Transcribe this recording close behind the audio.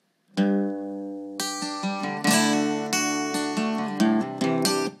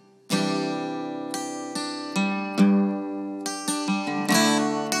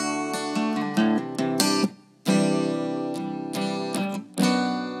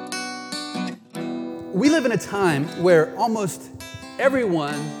We live in a time where almost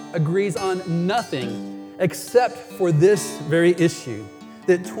everyone agrees on nothing except for this very issue,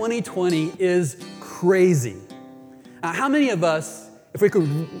 that 2020 is crazy. How many of us, if we could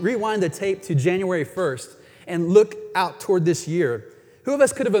rewind the tape to January 1st and look out toward this year, who of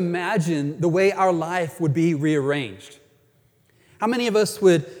us could have imagined the way our life would be rearranged? How many of us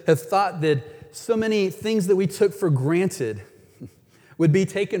would have thought that so many things that we took for granted would be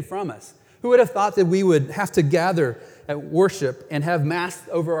taken from us? Who would have thought that we would have to gather at worship and have masks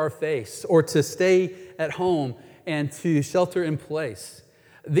over our face, or to stay at home and to shelter in place?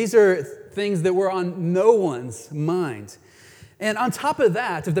 These are things that were on no one's mind. And on top of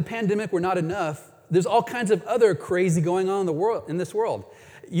that, if the pandemic were not enough, there's all kinds of other crazy going on in this world.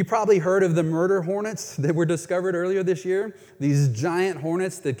 You probably heard of the murder hornets that were discovered earlier this year. These giant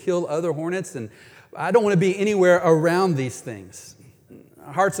hornets that kill other hornets, and I don't want to be anywhere around these things.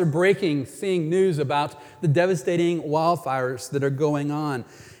 Our hearts are breaking seeing news about the devastating wildfires that are going on.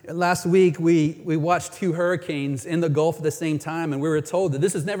 Last week, we watched 2 hurricanes in the Gulf at the same time, and we were told that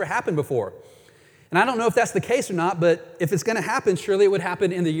this has never happened before. And I don't know if that's the case or not, but if it's going to happen, surely it would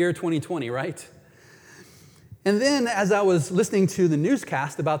happen in the year 2020, right? And then as I was listening to the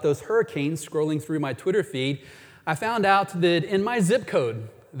newscast about those hurricanes, scrolling through my Twitter feed, I found out that in my zip code,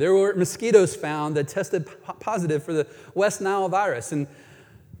 there were mosquitoes found that tested positive for the West Nile virus. And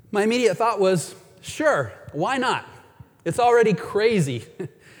my immediate thought was, sure, why not? It's already crazy.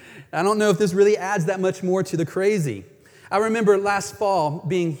 I don't know if this really adds that much more to the crazy. I remember last fall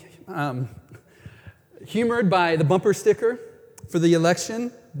being humored by the bumper sticker for the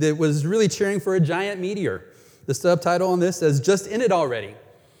election that was really cheering for a giant meteor. The subtitle on this says, "Just ended already."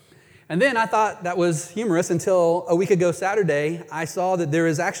 And then I thought that was humorous until a week ago Saturday, I saw that there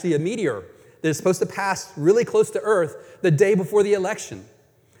is actually a meteor that is supposed to pass really close to Earth the day before the election.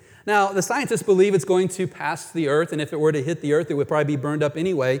 Now, the scientists believe it's going to pass the Earth, and if it were to hit the Earth, it would probably be burned up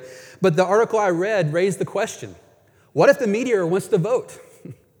anyway. But the article I read raised the question, what if the meteor wants to vote?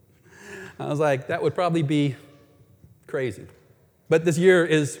 I was like, that would probably be crazy. But this year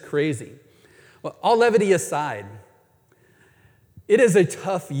is crazy. Well, all levity aside, it is a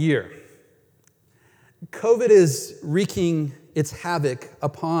tough year. COVID is wreaking its havoc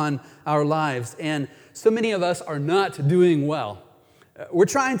upon our lives, and so many of us are not doing well. We're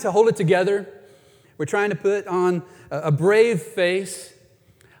trying to hold it together. We're trying to put on a brave face,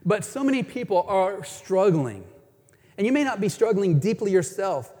 but so many people are struggling. And you may not be struggling deeply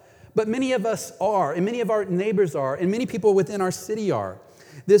yourself, but many of us are, and many of our neighbors are, and many people within our city are.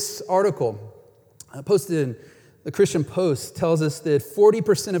 This article posted in the Christian Post tells us that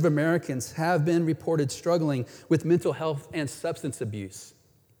 40% of Americans have been reported struggling with mental health and substance abuse.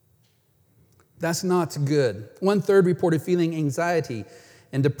 That's not good. 1/3 reported feeling anxiety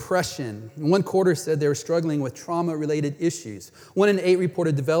and depression. 1/4 said they were struggling with trauma-related issues. 1 in 8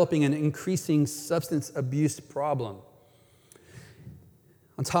 reported developing an increasing substance abuse problem.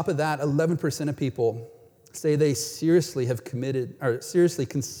 On top of that, 11% of people say they seriously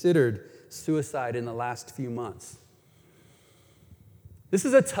considered suicide in the last few months. This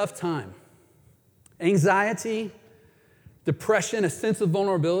is a tough time. Anxiety, depression, a sense of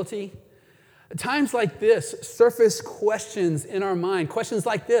vulnerability. At times like this, surface questions in our mind. Questions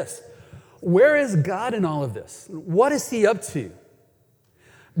like this: where is God in all of this? What is He up to?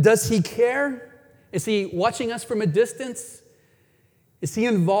 Does He care? Is He watching us from a distance? Is He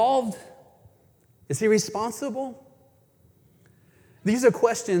involved? Is He responsible? These are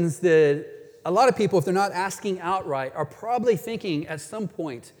questions that a lot of people, if they're not asking outright, are probably thinking at some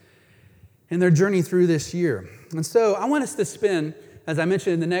point in their journey through this year. And so I want us to spend, as I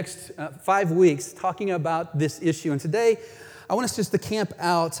mentioned, in the next 5 weeks talking about this issue. And today, I want us just to camp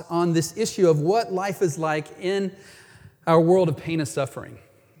out on this issue of what life is like in our world of pain and suffering.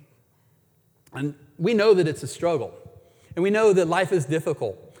 And we know that it's a struggle, and we know that life is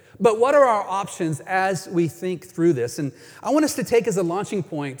difficult. But what are our options as we think through this? And I want us to take as a launching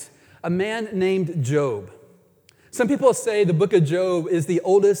point a man named Job. Some people say the book of Job is the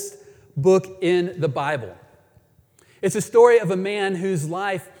oldest book in the Bible. It's a story of a man whose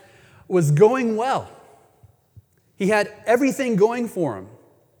life was going well. He had everything going for him.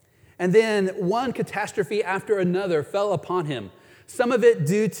 And then one catastrophe after another fell upon him. Some of it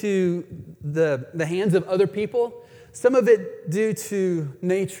due to the hands of other people, some of it due to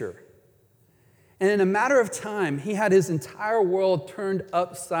nature. And in a matter of time, he had his entire world turned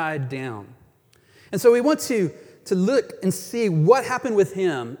upside down. And so we want to look and see what happened with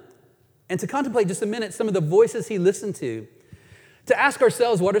him, and to contemplate just a minute some of the voices he listened to ask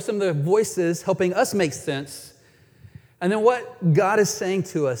ourselves what are some of the voices helping us make sense and then what God is saying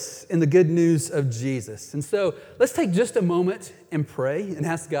to us in the good news of Jesus. And so let's take just a moment and pray and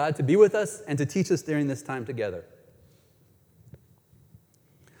ask God to be with us and to teach us during this time together.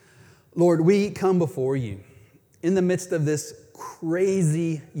 Lord, we come before you in the midst of this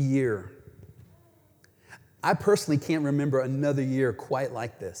crazy year. I personally can't remember another year quite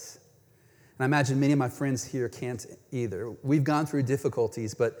like this. And I imagine many of my friends here can't either. We've gone through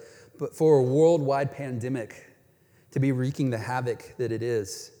difficulties, but for a worldwide pandemic to be wreaking the havoc that it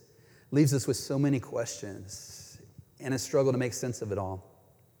is, leaves us with so many questions and a struggle to make sense of it all.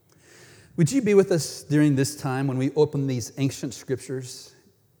 Would you be with us during this time when we open these ancient scriptures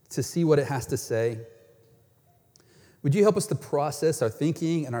to see what it has to say? Would you help us to process our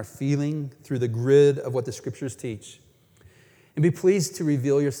thinking and our feeling through the grid of what the scriptures teach? And be pleased to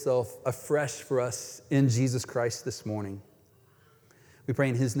reveal yourself afresh for us in Jesus Christ this morning. We pray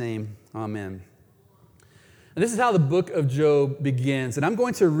in his name, amen. And this is how the book of Job begins. And I'm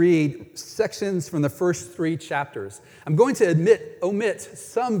going to read sections from the first 3 chapters. I'm going to omit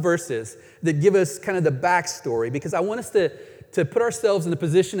some verses that give us kind of the backstory, because I want us to put ourselves in the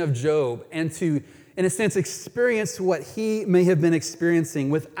position of Job and to, in a sense, experience what he may have been experiencing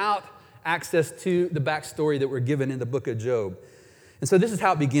without access to the backstory that we're given in the book of Job. And so this is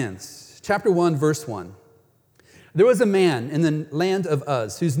how it begins. Chapter 1, verse 1. There was a man in the land of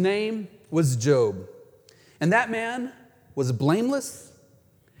Uz whose name was Job. And that man was blameless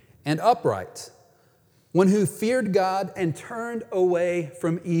and upright, one who feared God and turned away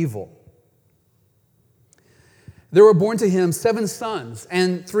from evil. There were born to him 7 sons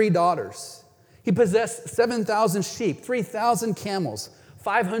and 3 daughters. He possessed 7,000 sheep, 3,000 camels,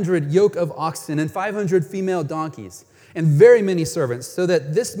 500 yoke of oxen, and 500 female donkeys, and very many servants, so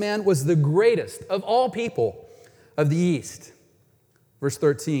that this man was the greatest of all people of the East. Verse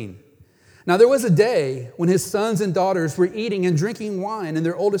 13. Now there was a day when his sons and daughters were eating and drinking wine in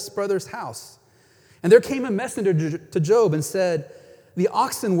their oldest brother's house. And there came a messenger to Job and said, the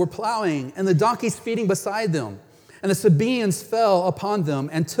oxen were plowing and the donkeys feeding beside them. And the Sabaeans fell upon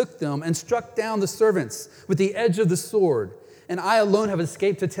them and took them and struck down the servants with the edge of the sword. And I alone have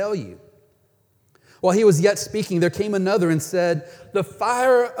escaped to tell you. While he was yet speaking, there came another and said, the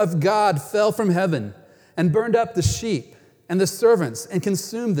fire of God fell from heaven and burned up the sheep and the servants and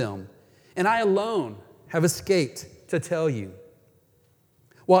consumed them. And I alone have escaped to tell you.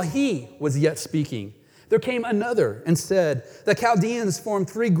 While he was yet speaking, there came another and said, the Chaldeans formed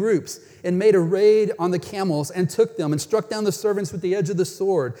 3 groups and made a raid on the camels and took them and struck down the servants with the edge of the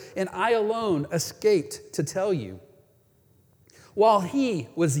sword. And I alone escaped to tell you. While he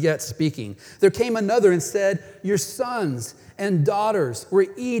was yet speaking, there came another and said, your sons and daughters were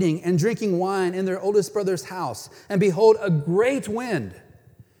eating and drinking wine in their oldest brother's house. And behold, a great wind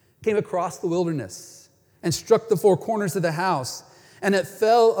came across the wilderness and struck the 4 corners of the house, and it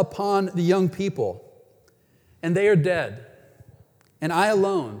fell upon the young people, and they are dead, and I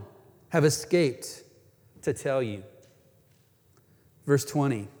alone have escaped to tell you. Verse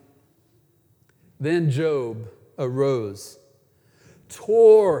 20. Then Job arose,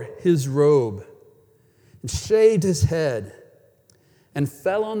 tore his robe, and shaved his head, and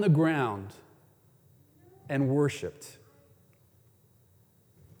fell on the ground and worshiped.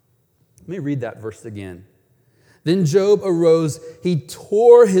 Let me read that verse again. Then Job arose, he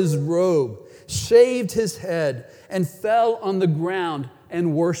tore his robe, shaved his head, and fell on the ground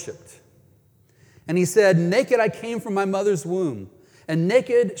and worshiped. And he said, naked I came from my mother's womb, and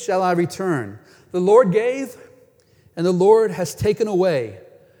naked shall I return. The Lord gave, and the Lord has taken away.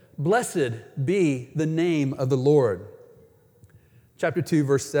 Blessed be the name of the Lord. Chapter 2,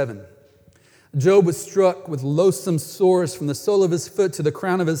 verse 7. Job was struck with loathsome sores from the sole of his foot to the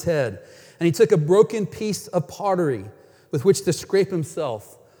crown of his head. And he took a broken piece of pottery with which to scrape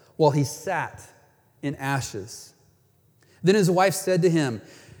himself while he sat in ashes. Then his wife said to him,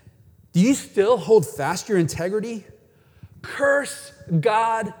 do you still hold fast your integrity? Curse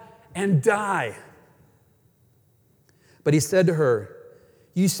God and die. But he said to her,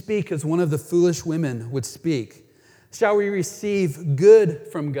 you speak as one of the foolish women would speak. Shall we receive good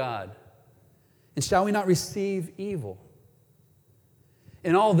from God? And shall we not receive evil?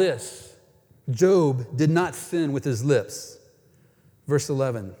 In all this, Job did not sin with his lips. Verse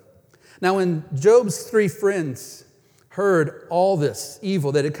 11. Now when Job's 3 friends heard all this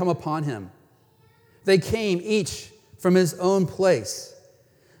evil that had come upon him, they came each from his own place.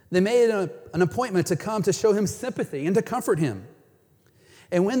 They made an appointment to come to show him sympathy and to comfort him.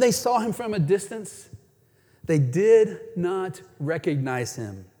 And when they saw him from a distance, they did not recognize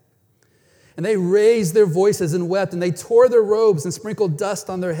him. And they raised their voices and wept, and they tore their robes and sprinkled dust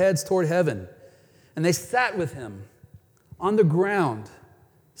on their heads toward heaven. And they sat with him on the ground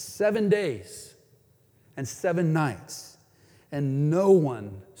 7 days and 7 nights, and no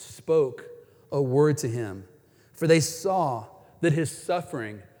one spoke a word to him, for they saw that his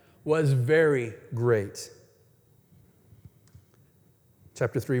suffering was very great.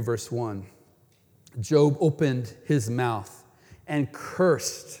 Chapter 3, verse 1. Job opened his mouth and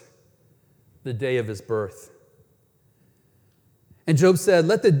cursed the day of his birth. And Job said,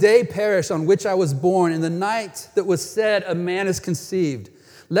 "Let the day perish on which I was born, and the night that was said, a man is conceived.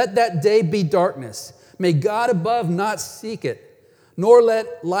 Let that day be darkness. May God above not seek it, nor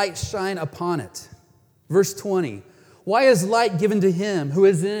let light shine upon it." Verse 20. "Why is light given to him who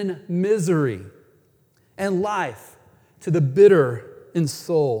is in misery, and life to the bitter in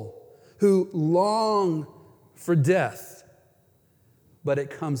soul, who long for death, but it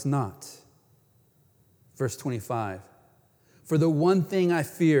comes not?" Verse 25. "For the one thing I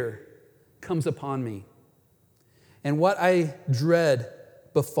fear comes upon me, and what I dread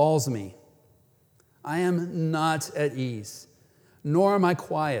befalls me. I am not at ease, nor am I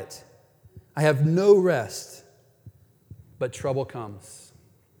quiet. I have no rest, but trouble comes."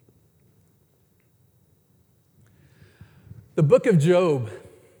 The book of Job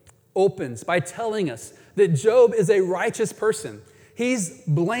opens by telling us that Job is a righteous person. He's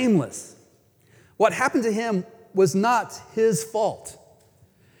blameless. What happened to him was not his fault.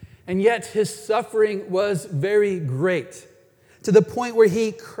 And yet his suffering was very great, to the point where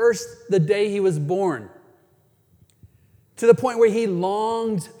he cursed the day he was born, to the point where he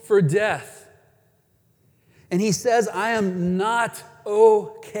longed for death. And he says, "I am not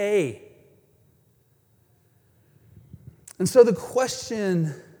okay." And so the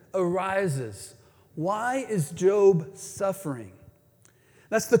question arises, why is Job suffering?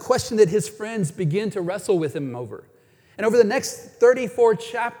 That's the question that his friends begin to wrestle with him over. And over the next 34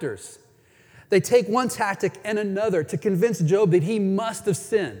 chapters, they take one tactic and another to convince Job that he must have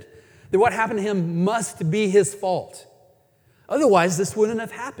sinned, that what happened to him must be his fault. Otherwise, this wouldn't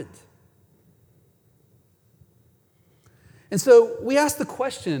have happened. And so we ask the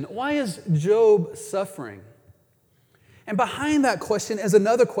question, why is Job suffering? And behind that question is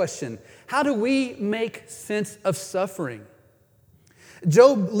another question. How do we make sense of suffering?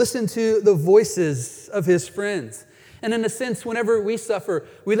 Job listened to the voices of his friends. And in a sense, whenever we suffer,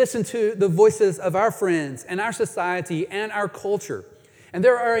 we listen to the voices of our friends and our society and our culture. And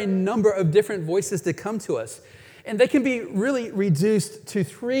there are a number of different voices that come to us. And they can be really reduced to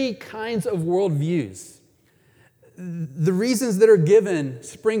 3 kinds of worldviews. The reasons that are given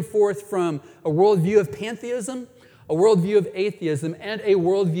spring forth from a worldview of pantheism, a worldview of atheism, and a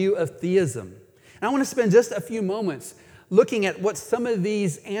worldview of theism. And I want to spend just a few moments looking at what some of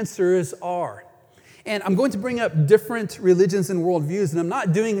these answers are. And I'm going to bring up different religions and worldviews, and I'm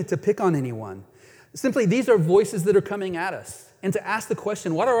not doing it to pick on anyone. Simply, these are voices that are coming at us, and to ask the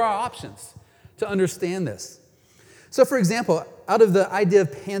question, what are our options to understand this? So, for example, out of the idea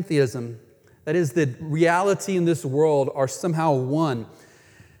of pantheism, that is, that reality in this world are somehow one,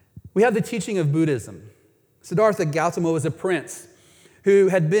 we have the teaching of Buddhism. Siddhartha Gautama was a prince who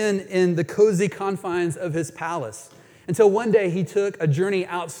had been in the cozy confines of his palace until one day he took a journey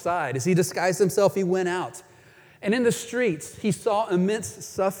outside. As he disguised himself, he went out. And in the streets, he saw immense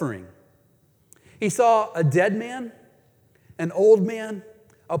suffering. He saw a dead man, an old man,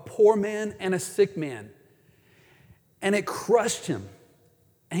 a poor man, and a sick man. And it crushed him.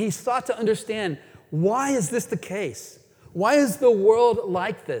 And he sought to understand, why is this the case? Why is the world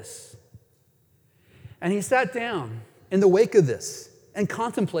like this? And he sat down in the wake of this and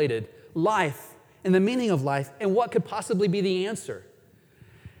contemplated life and the meaning of life and what could possibly be the answer.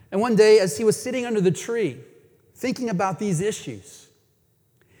 And one day, as he was sitting under the tree, thinking about these issues,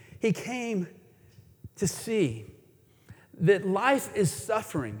 he came to see that life is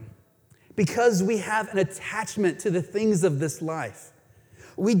suffering because we have an attachment to the things of this life.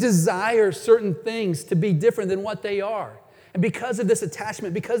 We desire certain things to be different than what they are. And because of this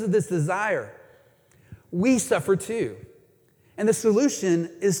attachment, because of this desire, we suffer too. And the solution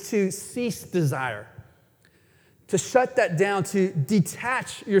is to cease desire, to shut that down, to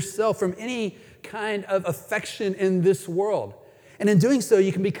detach yourself from any kind of affection in this world. And in doing so,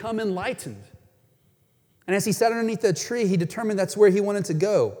 you can become enlightened. And as he sat underneath that tree, he determined that's where he wanted to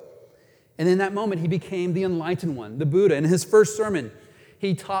go. And in that moment, he became the enlightened one, the Buddha. In his first sermon,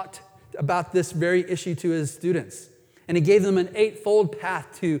 he talked about this very issue to his students. And he gave them an 8-fold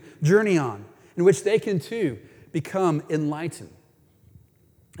path to journey on, in which they can too become enlightened.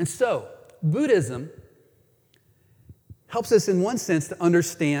 And so, Buddhism helps us in one sense to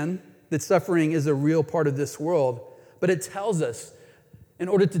understand that suffering is a real part of this world, but it tells us in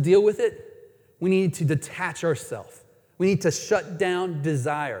order to deal with it, we need to detach ourselves. We need to shut down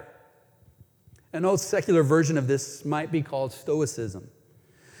desire. An old secular version of this might be called Stoicism.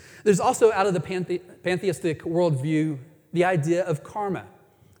 There's also, out of the pantheistic worldview, the idea of karma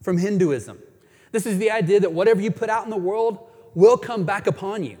from Hinduism. This is the idea that whatever you put out in the world will come back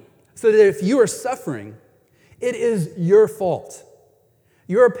upon you. So that if you are suffering, it is your fault.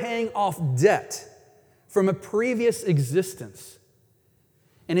 You're paying off debt from a previous existence.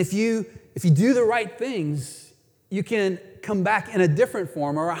 And if you do the right things, you can come back in a different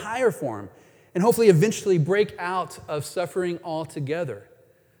form or a higher form and hopefully eventually break out of suffering altogether.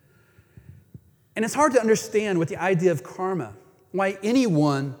 And it's hard to understand with the idea of karma, why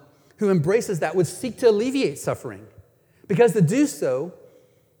anyone who embraces that would seek to alleviate suffering, because to do so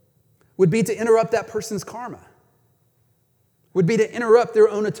would be to interrupt that person's karma, would be to interrupt their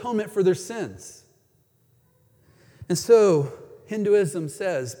own atonement for their sins. And so Hinduism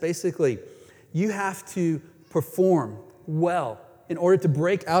says, basically, you have to perform well in order to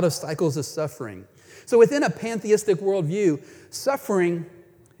break out of cycles of suffering. So within a pantheistic worldview, suffering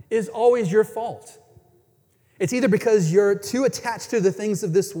is always your fault. It's either because you're too attached to the things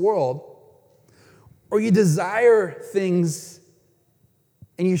of this world, or you desire things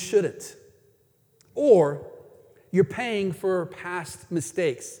and you shouldn't, or you're paying for past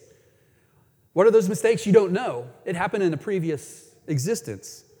mistakes. What are those mistakes? You don't know. It happened in a previous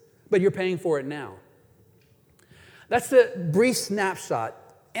existence, but you're paying for it now. That's a brief snapshot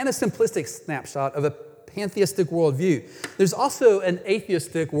and a simplistic snapshot of a pantheistic worldview. There's also an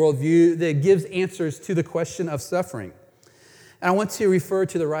atheistic worldview that gives answers to the question of suffering. And I want to refer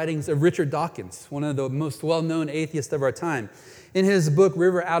to the writings of Richard Dawkins, one of the most well-known atheists of our time. In his book,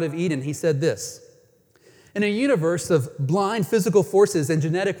 River Out of Eden, he said this: in a universe of blind physical forces and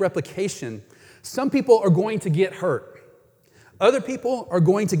genetic replication, some people are going to get hurt. Other people are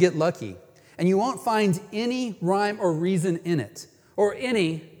going to get lucky. And you won't find any rhyme or reason in it, or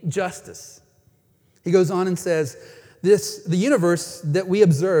any justice. He goes on and says, the universe that we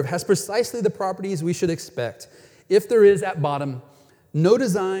observe has precisely the properties we should expect if there is at bottom no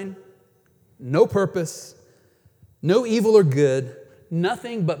design, no purpose, no evil or good,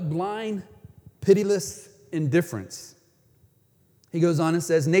 nothing but blind, pitiless indifference. He goes on and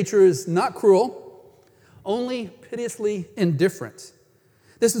says, nature is not cruel, only piteously indifferent.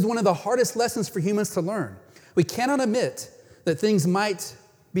 This is one of the hardest lessons for humans to learn. We cannot admit that things might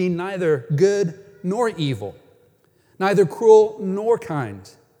be neither good nor evil, neither cruel nor kind,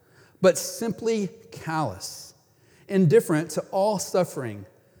 but simply callous, indifferent to all suffering,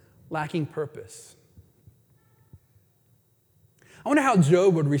 lacking purpose. I wonder how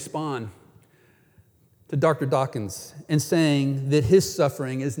Job would respond to Dr. Dawkins in saying that his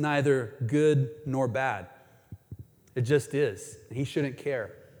suffering is neither good nor bad. It just is, and he shouldn't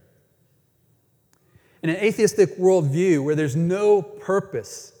care. In an atheistic worldview where there's no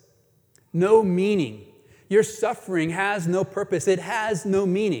purpose, no meaning, your suffering has no purpose, it has no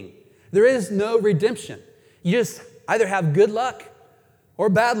meaning. There is no redemption. You just either have good luck or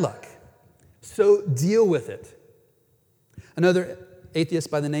bad luck. So deal with it. Another atheist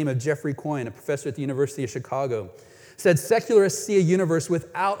by the name of Jeffrey Coyne, a professor at the University of Chicago, said secularists see a universe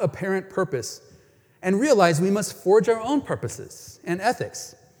without apparent purpose and realize we must forge our own purposes and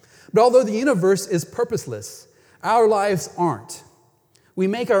ethics. But although the universe is purposeless, our lives aren't. We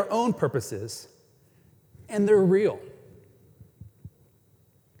make our own purposes, and they're real.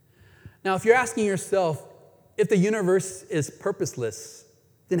 Now, if you're asking yourself, if the universe is purposeless,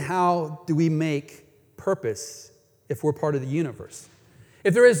 then how do we make purpose if we're part of the universe?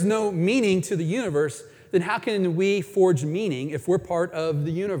 If there is no meaning to the universe, then how can we forge meaning if we're part of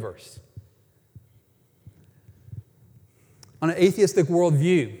the universe? On an atheistic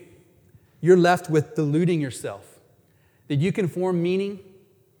worldview, you're left with deluding yourself that you can form meaning,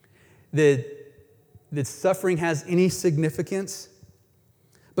 that suffering has any significance,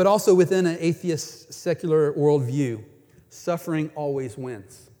 but also within an atheist secular worldview, suffering always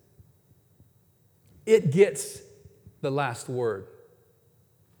wins. It gets the last word.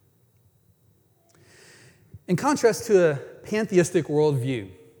 In contrast to a pantheistic worldview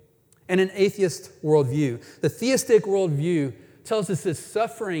and an atheist worldview, the theistic worldview tells us that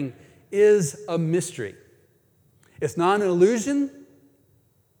suffering is a mystery. It's not an illusion.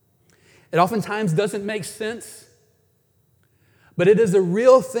 It oftentimes doesn't make sense, but it is a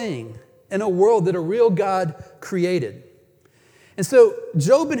real thing in a world that a real God created. And so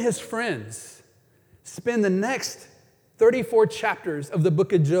Job and his friends spend the next 34 chapters of the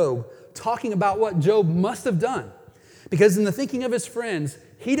book of Job talking about what Job must have done, because in the thinking of his friends,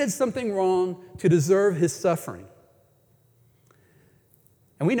 he did something wrong to deserve his suffering.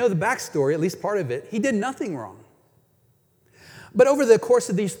 And we know the backstory, at least part of it. He did nothing wrong. But over the course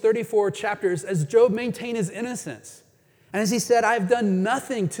of these 34 chapters, as Job maintained his innocence, and as he said, I've done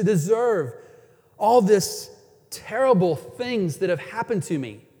nothing to deserve all this terrible things that have happened to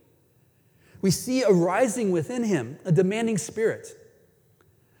me, we see arising within him a demanding spirit,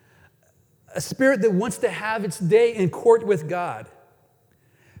 a spirit that wants to have its day in court with God,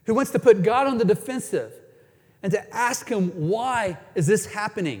 who wants to put God on the defensive and to ask him, why is this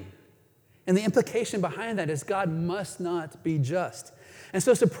happening? And the implication behind that is God must not be just. And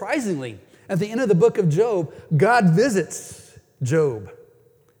so surprisingly, at the end of the book of Job, God visits Job.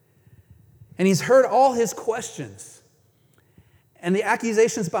 And he's heard all his questions and the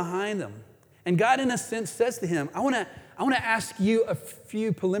accusations behind them. And God, in a sense, says to him, I want to ask you a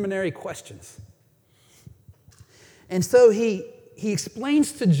few preliminary questions. And so he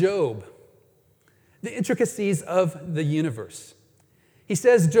explains to Job the intricacies of the universe. He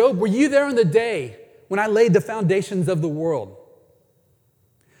says, Job, were you there on the day when I laid the foundations of the world?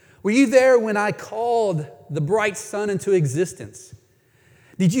 Were you there when I called the bright sun into existence?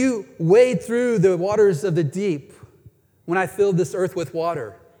 Did you wade through the waters of the deep when I filled this earth with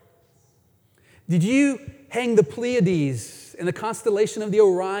water? Did you hang the Pleiades in the constellation of the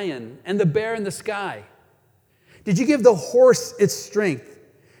Orion and the bear in the sky? Did you give the horse its strength?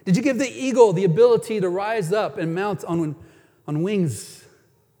 Did you give the eagle the ability to rise up and mount on wings?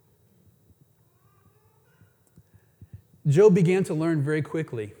 Job began to learn very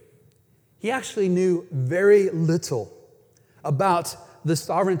quickly. He actually knew very little about the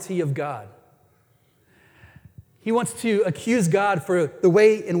sovereignty of God. He wants to accuse God for the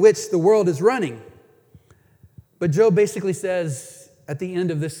way in which the world is running. But Job basically says at the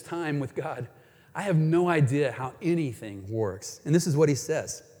end of this time with God, I have no idea how anything works. And this is what he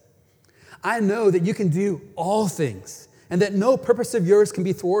says. I know that you can do all things and that no purpose of yours can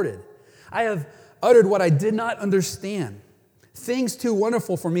be thwarted. I have uttered what I did not understand, things too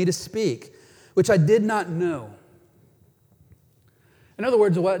wonderful for me to speak, which I did not know. In other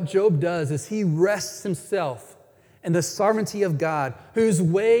words, what Job does is he rests himself in the sovereignty of God, whose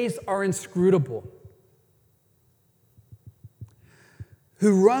ways are inscrutable,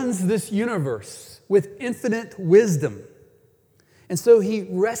 who runs this universe with infinite wisdom. And so he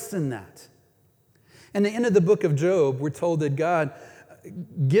rests in that. And at the end of the book of Job, we're told that God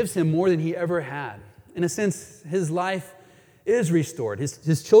gives him more than he ever had. In a sense, his life is restored.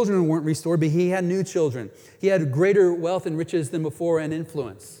 His children weren't restored, but he had new children. He had greater wealth and riches than before and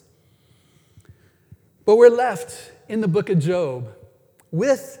influence. But we're left in the book of Job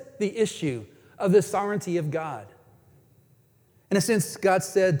with the issue of the sovereignty of God. In a sense, God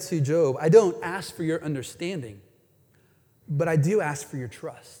said to Job, I don't ask for your understanding, but I do ask for your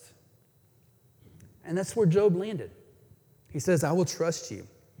trust. And that's where Job landed. He says, I will trust you.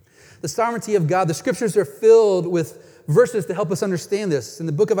 The sovereignty of God, the scriptures are filled with verses to help us understand this. In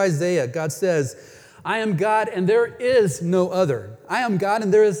the book of Isaiah, God says, I am God and there is no other. I am God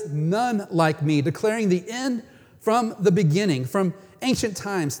and there is none like me, declaring the end from the beginning, from ancient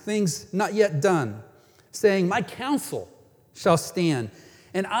times, things not yet done, saying, my counsel shall stand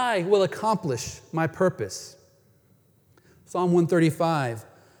and I will accomplish my purpose. Psalm 135,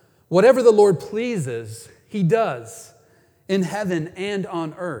 whatever the Lord pleases, he does in heaven and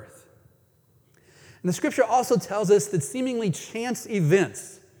on earth. And the scripture also tells us that seemingly chance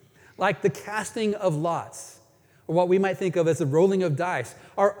events, like the casting of lots, or what we might think of as the rolling of dice,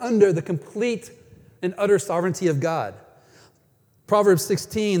 are under the complete and utter sovereignty of God. Proverbs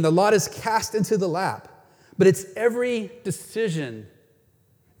 16, the lot is cast into the lap, but its every decision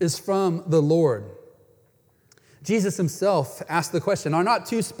is from the Lord. Jesus himself asked the question, are not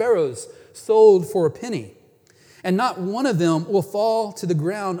two sparrows sold for a penny? And not one of them will fall to the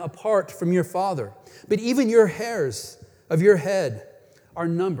ground apart from your Father. But even your hairs of your head are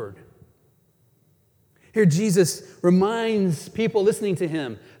numbered. Here Jesus reminds people listening to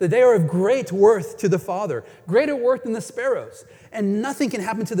him that they are of great worth to the Father, greater worth than the sparrows. And nothing can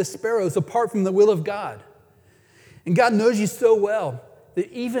happen to the sparrows apart from the will of God. And God knows you so well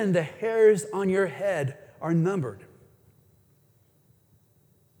that even the hairs on your head are numbered.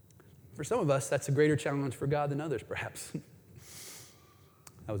 For some of us, that's a greater challenge for God than others, perhaps.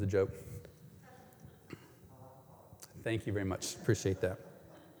 That was a joke. Thank you very much. Appreciate that.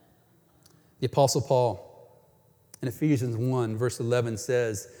 The Apostle Paul in Ephesians 1, verse 11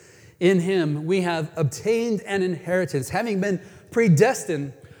 says, in him we have obtained an inheritance, having been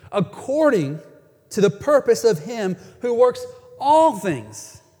predestined according to the purpose of him who works all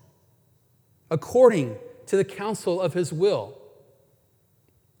things according to the counsel of his will.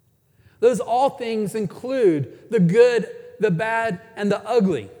 Those all things include the good, the bad, and the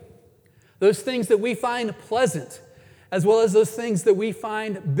ugly. Those things that we find pleasant as well as those things that we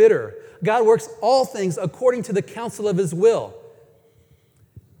find bitter. God works all things according to the counsel of his will.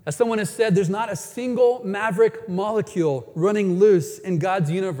 As someone has said, there's not a single maverick molecule running loose in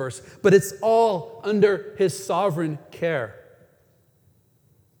God's universe, but it's all under his sovereign care.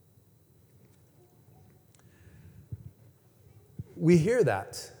 We hear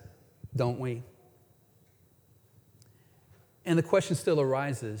that, don't we? And the question still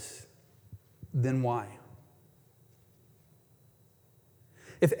arises, then why?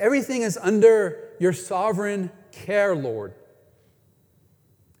 If everything is under your sovereign care, Lord,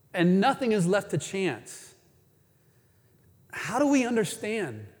 and nothing is left to chance, how do we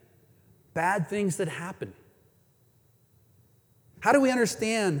understand bad things that happen? How do we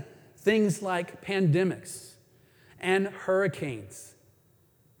understand things like pandemics and hurricanes,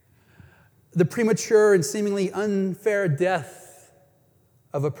 the premature and seemingly unfair death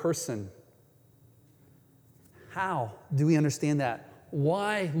of a person? How do we understand that?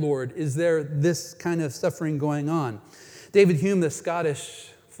 Why, Lord, is there this kind of suffering going on? David Hume, the Scottish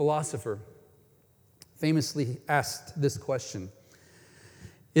philosopher, famously asked this question: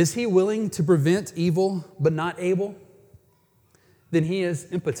 is he willing to prevent evil but not able? Then he is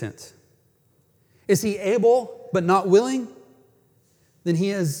impotent. Is he able but not willing? Then he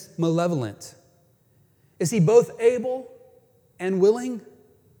is malevolent. Is he both able and willing?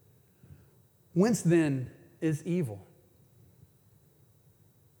 Whence then is evil?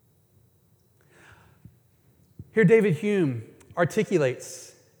 Here David Hume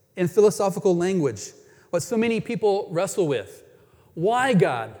articulates in philosophical language what so many people wrestle with. Why,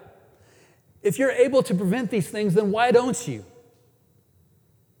 God? If you're able to prevent these things, then why don't you?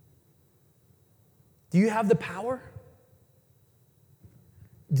 Do you have the power?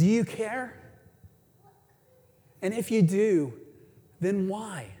 Do you care? And if you do, then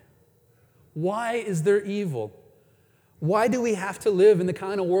why? Why is there evil? Why do we have to live in the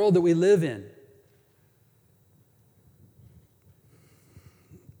kind of world that we live in?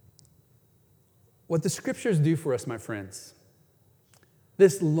 What the scriptures do for us, my friends,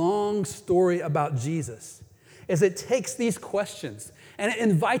 this long story about Jesus, is it takes these questions and it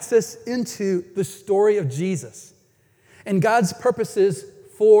invites us into the story of Jesus and God's purposes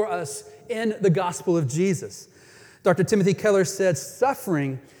for us in the gospel of Jesus. Dr. Timothy Keller said,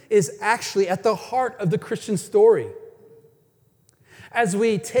 suffering is actually at the heart of the Christian story. As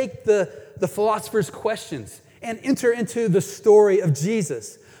we take the philosopher's questions and enter into the story of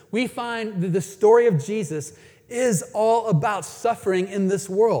Jesus, we find that the story of Jesus is all about suffering in this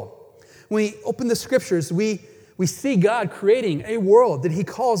world. When we open the scriptures, we see God creating a world that he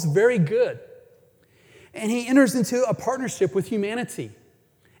calls very good. And he enters into a partnership with humanity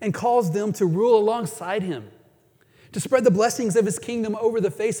and calls them to rule alongside him, to spread the blessings of his kingdom over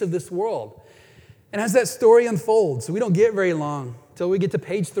the face of this world. And as that story unfolds, we don't get very long till we get to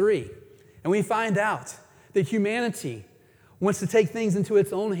page 3, and we find out that humanity wants to take things into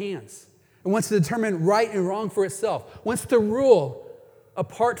its own hands and wants to determine right and wrong for itself, wants to rule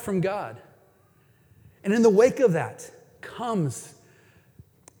apart from God. And in the wake of that comes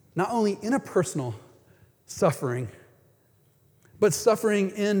not only interpersonal suffering, but suffering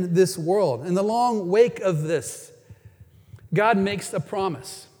in this world. In the long wake of this, God makes a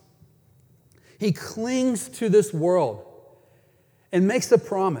promise. He clings to this world and makes a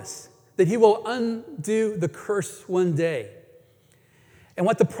promise that he will undo the curse one day. And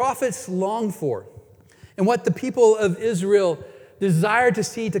what the prophets longed for, and what the people of Israel desired to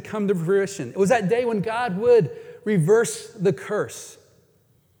see to come to fruition, it was that day when God would reverse the curse.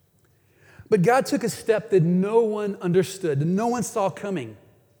 But God took a step that no one understood, that no one saw coming.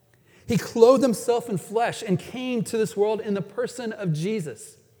 He clothed himself in flesh and came to this world in the person of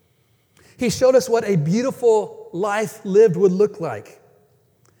Jesus. He showed us what a beautiful life lived would look like.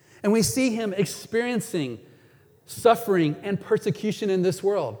 And we see him experiencing suffering and persecution in this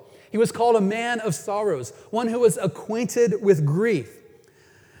world. He was called a man of sorrows, one who was acquainted with grief.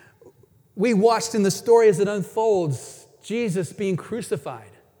 We watched in the story as it unfolds, Jesus being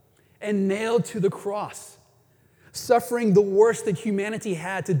crucified and nailed to the cross, suffering the worst that humanity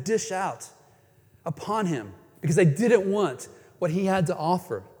had to dish out upon him because they didn't want what he had to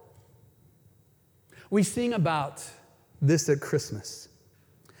offer. We sing about this at Christmas.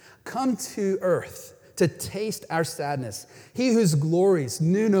 Come to earth to taste our sadness. He whose glories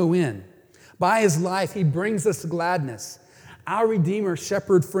knew no end. By his life, he brings us gladness. Our Redeemer,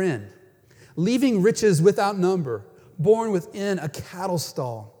 shepherd friend, leaving riches without number, born within a cattle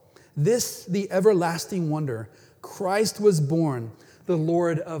stall. This, the everlasting wonder, Christ was born, the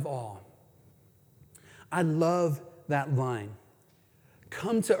Lord of all. I love that line.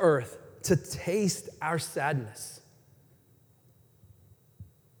 Come to earth to taste our sadness.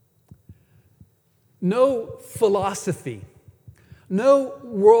 no philosophy, no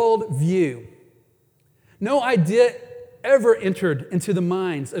worldview, no idea ever entered into the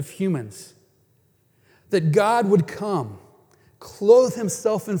minds of humans that God would come, clothe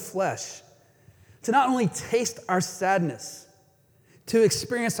himself in flesh, to not only taste our sadness, to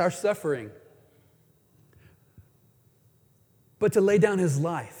experience our suffering, but to lay down his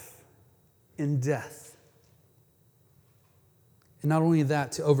life in death. And not only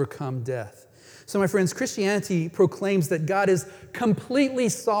that, to overcome death. So, my friends, Christianity proclaims that God is completely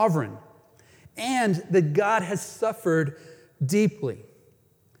sovereign and that God has suffered deeply.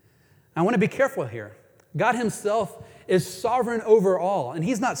 I want to be careful here. God himself is sovereign over all, and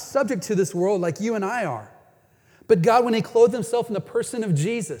he's not subject to this world like you and I are. But God, when he clothed himself in the person of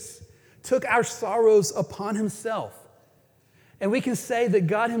Jesus, took our sorrows upon himself. And we can say that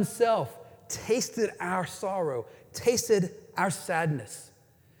God himself tasted our sorrow, tasted our sadness.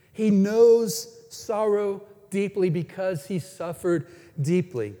 He knows sorrow deeply because he suffered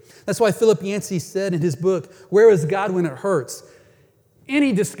deeply. That's why Philip Yancey said in his book, Where is God When It Hurts?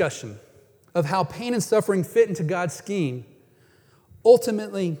 Any discussion of how pain and suffering fit into God's scheme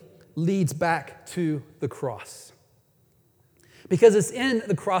ultimately leads back to the cross. Because it's in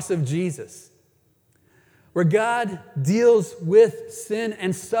the cross of Jesus where God deals with sin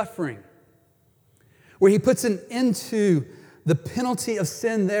and suffering, where he puts an end to the penalty of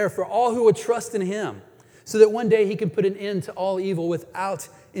sin there for all who would trust in him, so that one day he can put an end to all evil without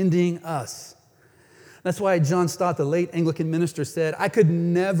ending us. That's why John Stott, the late Anglican minister, said, I could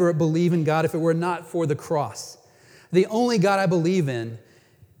never believe in God if it were not for the cross. The only God I believe in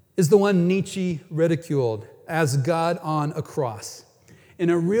is the one Nietzsche ridiculed as God on a cross. In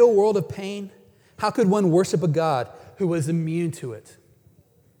a real world of pain, how could one worship a God who was immune to it?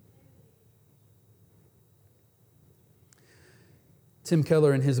 Tim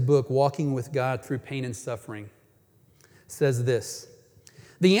Keller, in his book, Walking with God Through Pain and Suffering, says this: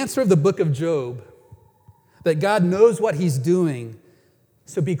 the answer of the book of Job, that God knows what he's doing,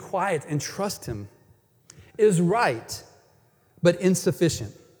 so be quiet and trust him, is right, but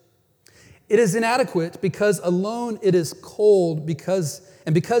insufficient. It is inadequate because alone it is cold, because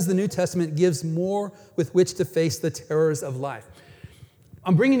the New Testament gives more with which to face the terrors of life.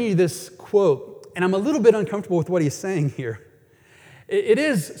 I'm bringing you this quote, and I'm a little bit uncomfortable with what he's saying here. It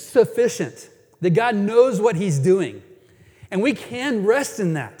is sufficient that God knows what he's doing, and we can rest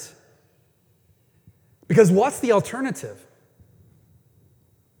in that. Because what's the alternative?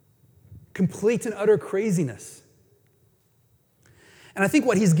 Complete and utter craziness. And I think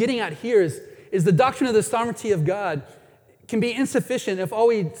what he's getting at here is the doctrine of the sovereignty of God can be insufficient if all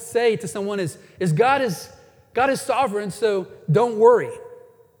we say to someone is God is sovereign, so don't worry.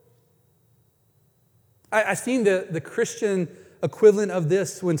 I've seen the Christian equivalent of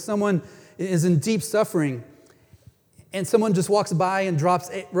this when someone is in deep suffering and someone just walks by and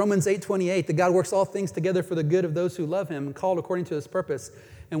drops Romans 8:28, that God works all things together for the good of those who love him and called according to his purpose,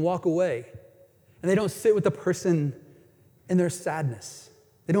 and walk away. And they don't sit with the person in their sadness.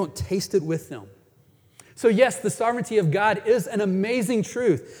 They don't taste it with them. So yes, the sovereignty of God is an amazing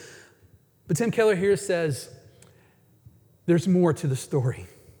truth. But Tim Keller here says there's more to the story.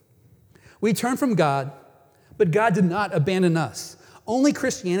 We turn from God, but God did not abandon us. Only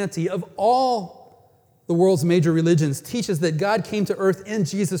Christianity, of all the world's major religions, teaches that God came to earth in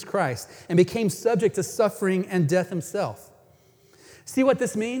Jesus Christ and became subject to suffering and death himself. See what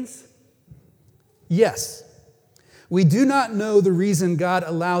this means? Yes, we do not know the reason God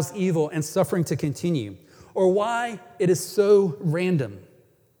allows evil and suffering to continue, or why it is so random.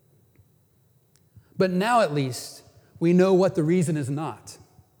 But now at least we know what the reason is not.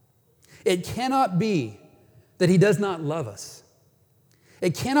 It cannot be that he does not love us.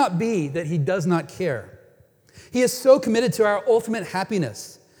 It cannot be that he does not care. He is so committed to our ultimate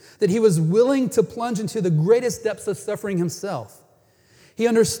happiness that he was willing to plunge into the greatest depths of suffering himself. He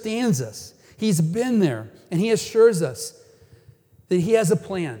understands us. He's been there, and he assures us that he has a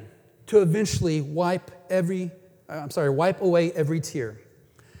plan to eventually wipe away every tear.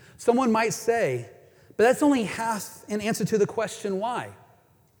 Someone might say, but that's only half an answer to the question why.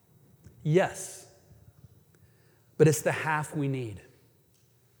 Yes, but it's the half we need.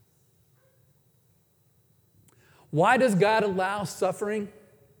 Why does God allow suffering?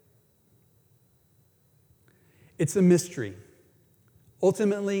 It's a mystery.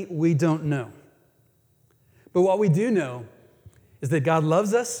 Ultimately, we don't know. But what we do know is that God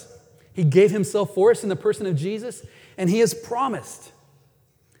loves us. He gave himself for us in the person of Jesus, and he has promised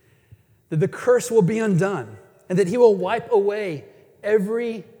that the curse will be undone and that he will wipe away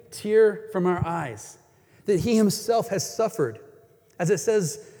every tear from our eyes, that he himself has suffered, as it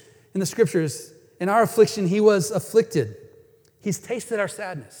says in the scriptures In our affliction, he was afflicted. He's tasted our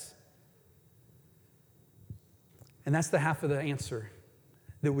sadness. And that's the half of the answer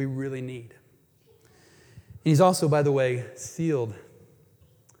that we really need. And he's also, by the way, sealed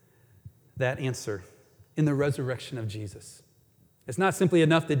that answer in the resurrection of Jesus. It's not simply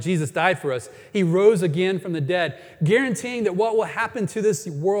enough that Jesus died for us. He rose again from the dead, guaranteeing that what will happen to this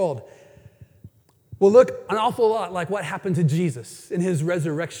world will look an awful lot like what happened to Jesus in his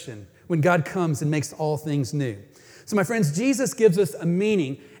resurrection when God comes and makes all things new. So, my friends, Jesus gives us a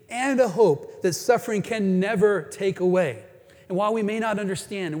meaning and a hope that suffering can never take away. And while we may not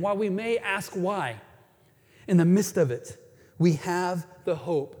understand, and while we may ask why, in the midst of it, we have the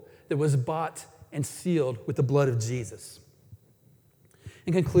hope that was bought and sealed with the blood of Jesus.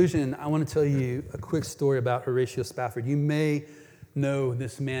 In conclusion, I want to tell you a quick story about Horatio Spafford. You may know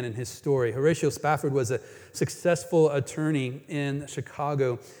this man and his story. Horatio Spafford was a successful attorney in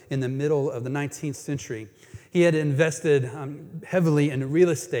Chicago in the middle of the 19th century. He had invested heavily in real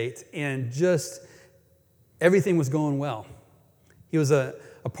estate, and just everything was going well. He was a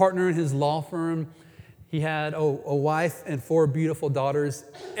partner in his law firm. He had a wife and 4 beautiful daughters.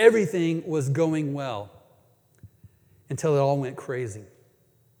 Everything was going well until it all went crazy.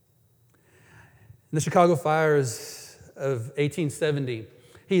 In the Chicago fires of 1870,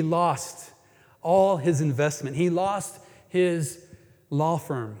 he lost all his investment. He lost his law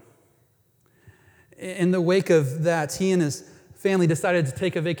firm. In the wake of that, he and his family decided to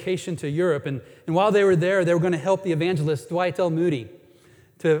take a vacation to Europe. And while they were there, they were going to help the evangelist Dwight L. Moody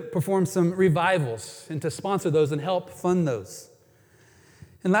to perform some revivals and to sponsor those and help fund those.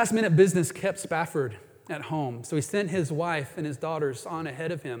 And last-minute business kept Spafford at home. So he sent his wife and his daughters on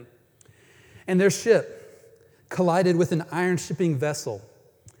ahead of him. And their ship collided with an iron shipping vessel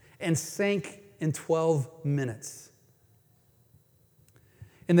and sank in 12 minutes.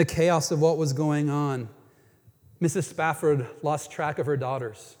 In the chaos of what was going on, Mrs. Spafford lost track of her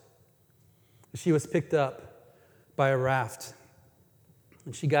daughters. She was picked up by a raft,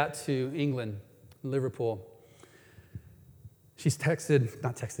 and she got to England, Liverpool. She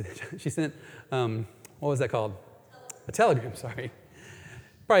sent, what was that called? A telegram, sorry.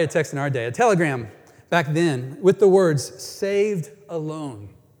 Probably a text in our day. A telegram back then with the words, "Saved alone.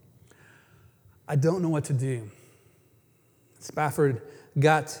 I don't know what to do." Spafford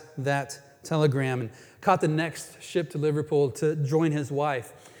got that telegram and caught the next ship to Liverpool to join his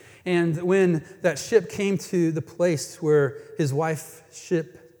wife. And when that ship came to the place where his wife's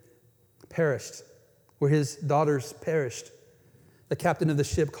ship perished, where his daughters perished, the captain of the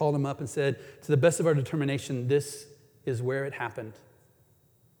ship called him up and said, "To the best of our determination, this is where it happened."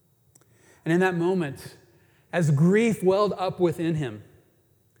 And in that moment, as grief welled up within him,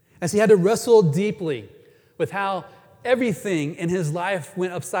 as he had to wrestle deeply with how everything in his life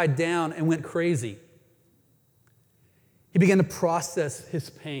went upside down and went crazy, he began to process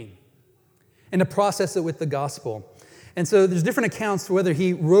his pain and to process it with the gospel. And so there's different accounts whether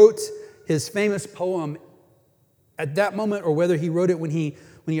he wrote his famous poem at that moment or whether he wrote it when he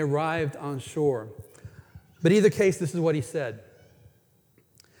arrived on shore. But either case, this is what he said.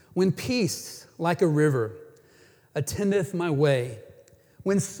 "When peace, like a river, attendeth my way,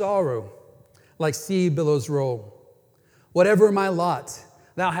 when sorrow, like sea billows roll, whatever my lot,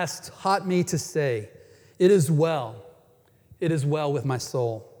 thou hast taught me to say, it is well with my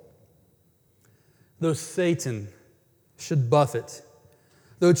soul. Though Satan should buffet,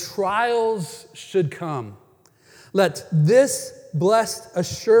 though trials should come, let this blessed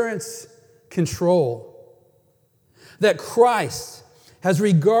assurance control, that Christ has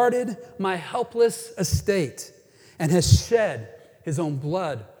regarded my helpless estate and has shed his own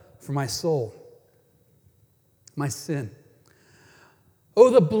blood for my soul, my sin.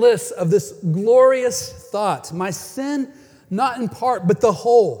 Oh, the bliss of this glorious thought. My sin, not in part, but the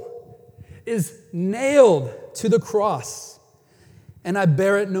whole, is nailed to the cross, and I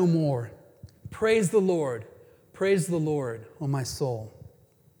bear it no more. Praise the Lord, O my soul.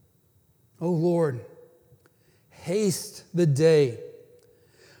 O Lord, haste the day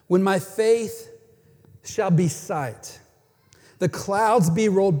when my faith shall be sight, the clouds be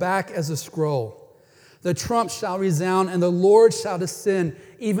rolled back as a scroll, the trump shall resound, and the Lord shall descend.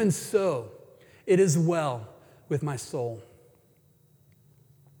 Even so, it is well with my soul."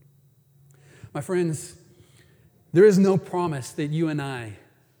 My friends, there is no promise that you and I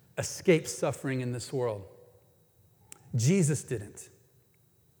escape suffering in this world. Jesus didn't.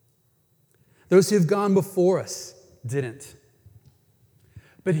 Those who have gone before us didn't.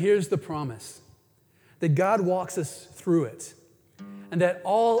 But here's the promise, that God walks us through it, and that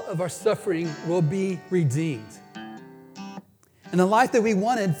all of our suffering will be redeemed. And the life that we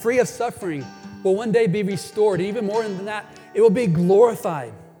wanted, free of suffering, will one day be restored. And even more than that, it will be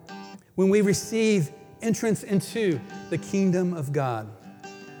glorified when we receive entrance into the kingdom of God.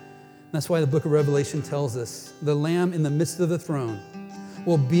 That's why the book of Revelation tells us the Lamb in the midst of the throne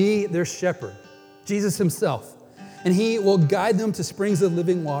will be their shepherd, Jesus himself, and he will guide them to springs of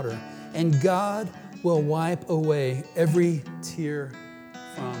living water, and God will wipe away every tear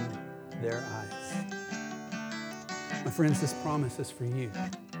from their eyes. My friends, this promise is for you.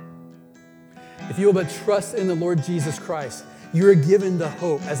 If you will but trust in the Lord Jesus Christ, you are given the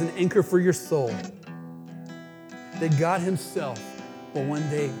hope as an anchor for your soul that God himself will one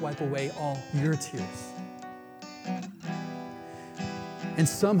day wipe away all your tears. And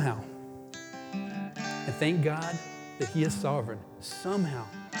somehow, and thank God that he is sovereign, somehow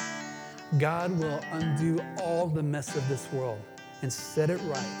God will undo all the mess of this world and set it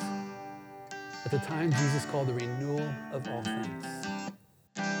right at the time Jesus called the renewal of all things.